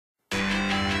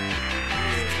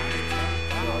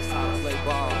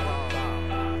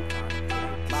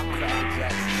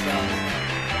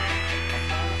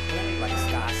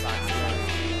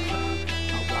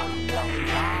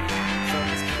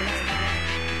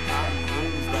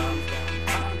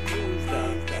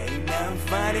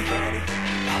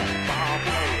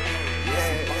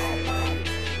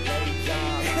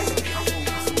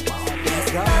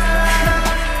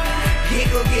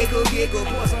wiggle, giggle,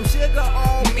 pour some sugar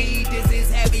on me. This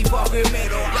is heavy fucking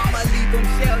metal. I'ma leave them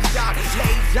shell-shock.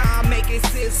 Lay John, make it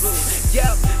sizzle.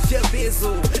 Yep,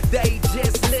 shabizzle. They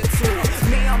just little.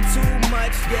 Me, I'm too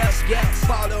much. Yep,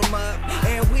 fall them up.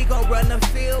 And we gon' run the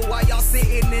field while y'all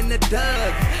sitting in the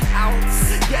dug. Out.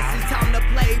 Yes, it's time to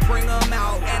play, bring them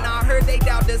out. And I heard they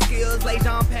doubt the skills. Lay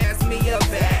John pass me a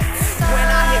bat. When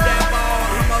I hit that ball,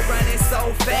 I'ma run it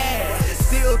so fast.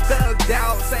 Still thugged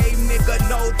out, say nigga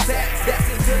no tax. That's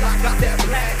until I got that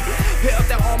black belt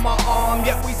that on my arm.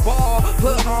 Yeah, we ball,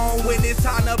 put on when it's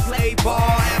time to play ball.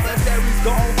 Adversaries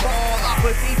gon' fall,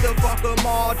 opposite the fuck 'em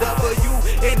all. W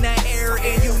in the air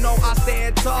and you know I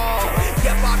stand tall.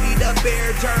 Yep, I be the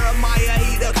bear, Jeremiah,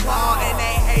 he the claw. And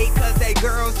they hate cause they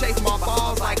girls chase my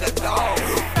balls like a dog.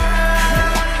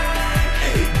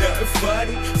 Ain't nothing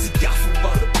funny, see y'all from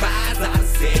both the pies. I done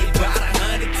said it about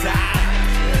 100 times.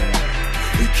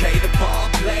 We came to ball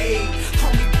play,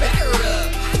 homie, batter up.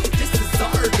 This is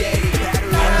our day.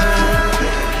 Batter up.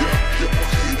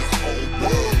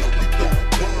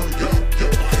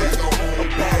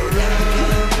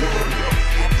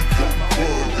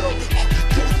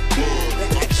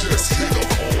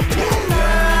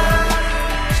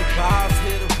 Shabazz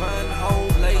hit a run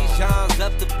home, lay John's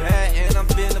up the bat, and I'm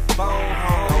finna phone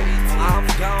home. I'm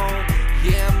gone,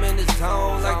 yeah, I'm in the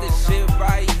zone. Like this shit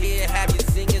right here, have you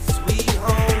singing Sweet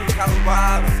Home?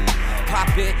 Colorado,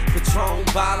 poppin' Patron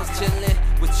bottles, chillin'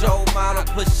 with Joe model,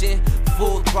 pushing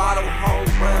full throttle home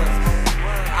runs.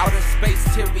 Outer space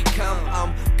till we come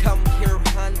here,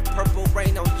 hun. Purple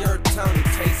rain on your tongue,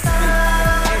 taste me.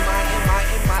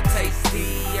 In my tasty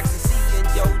ecstasy in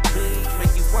your dreams,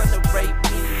 make you wanna rape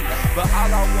me. But all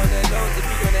I wanna know is if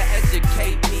you're gonna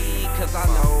educate me, cause I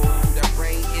know the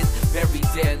rain is very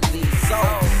deadly. So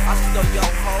I stole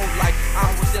your hoe like I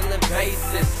was still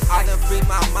invasive. I done free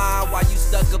my mind while you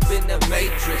stuck up in the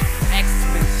matrix.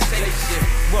 X-Men shape shit,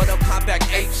 Mortal Kombat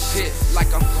ape shit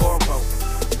like I'm Goro.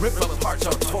 Rip apart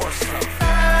your torso.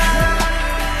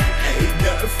 Ain't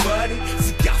nothing funny,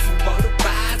 see y'all from both the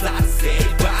pies. I done said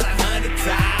it about 100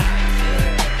 times.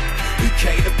 We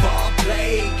came to ball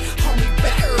play, homie,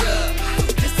 batter up.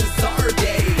 This is our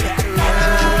day. Batter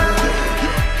up.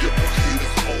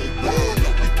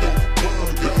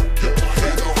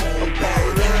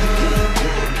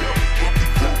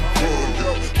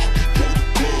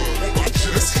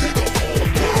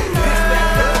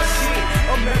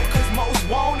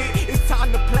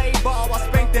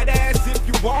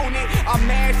 I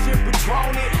mash it,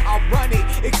 Patron it, I run it,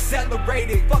 accelerate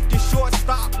it. Fuck your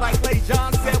shortstop, like Lay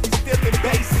John said, we stealing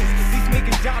bases. These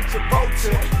niggas John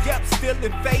Travolta, yep,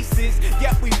 stealing faces.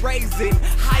 Yep, we raising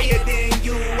higher than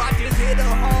you. I just hit a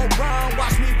home run,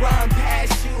 watch me run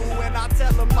past you. And I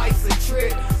tell them life's a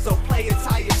trip, so play it,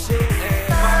 tie your shoes.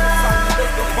 And by the time you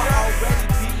look up, I already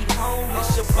be home.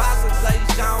 It's Shabazz and Lay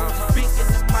John, speaking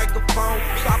the microphone,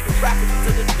 dropping rappers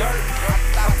to the dirt.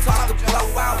 I'm talking blow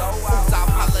out. I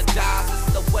apologize,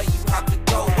 it's the way you have to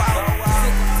go out.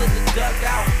 Send them to the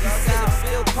dugout, you send the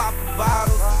field, popping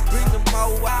bottles, bring them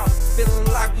all out, feeling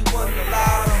like we won the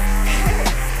lotto.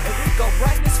 And we gon'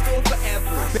 run this field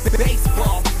forever.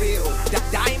 Baseball field, the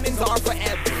diamonds are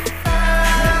forever.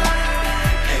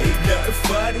 Ain't nothing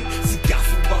funny, see y'all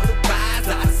from both the pies. I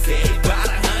done said it about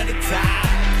 100 times.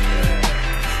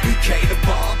 We came to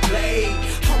ball play,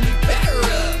 homie, batter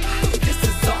up. This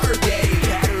is our day.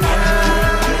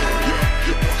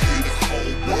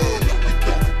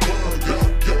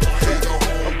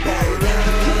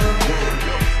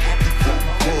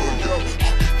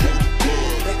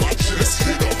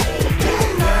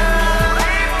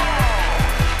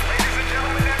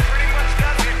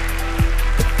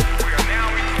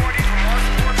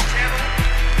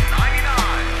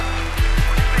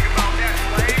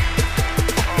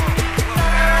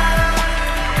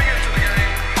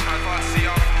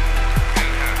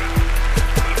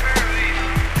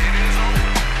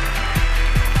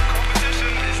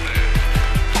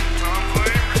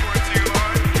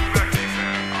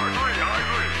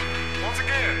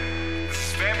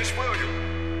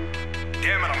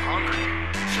 Damn it, I'm hungry.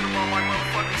 Should've brought my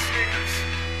motherfucking Snickers.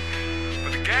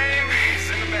 But the game is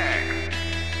in the bag.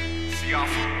 See y'all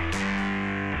food.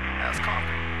 That's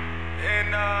conquered. And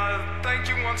thank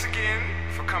you once again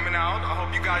for coming out. I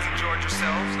hope you guys enjoyed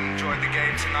yourselves and enjoyed the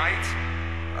game tonight.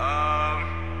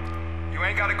 You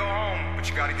ain't gotta go home, but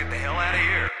you gotta get the hell out of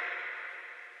here.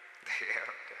 Yeah,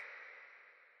 okay.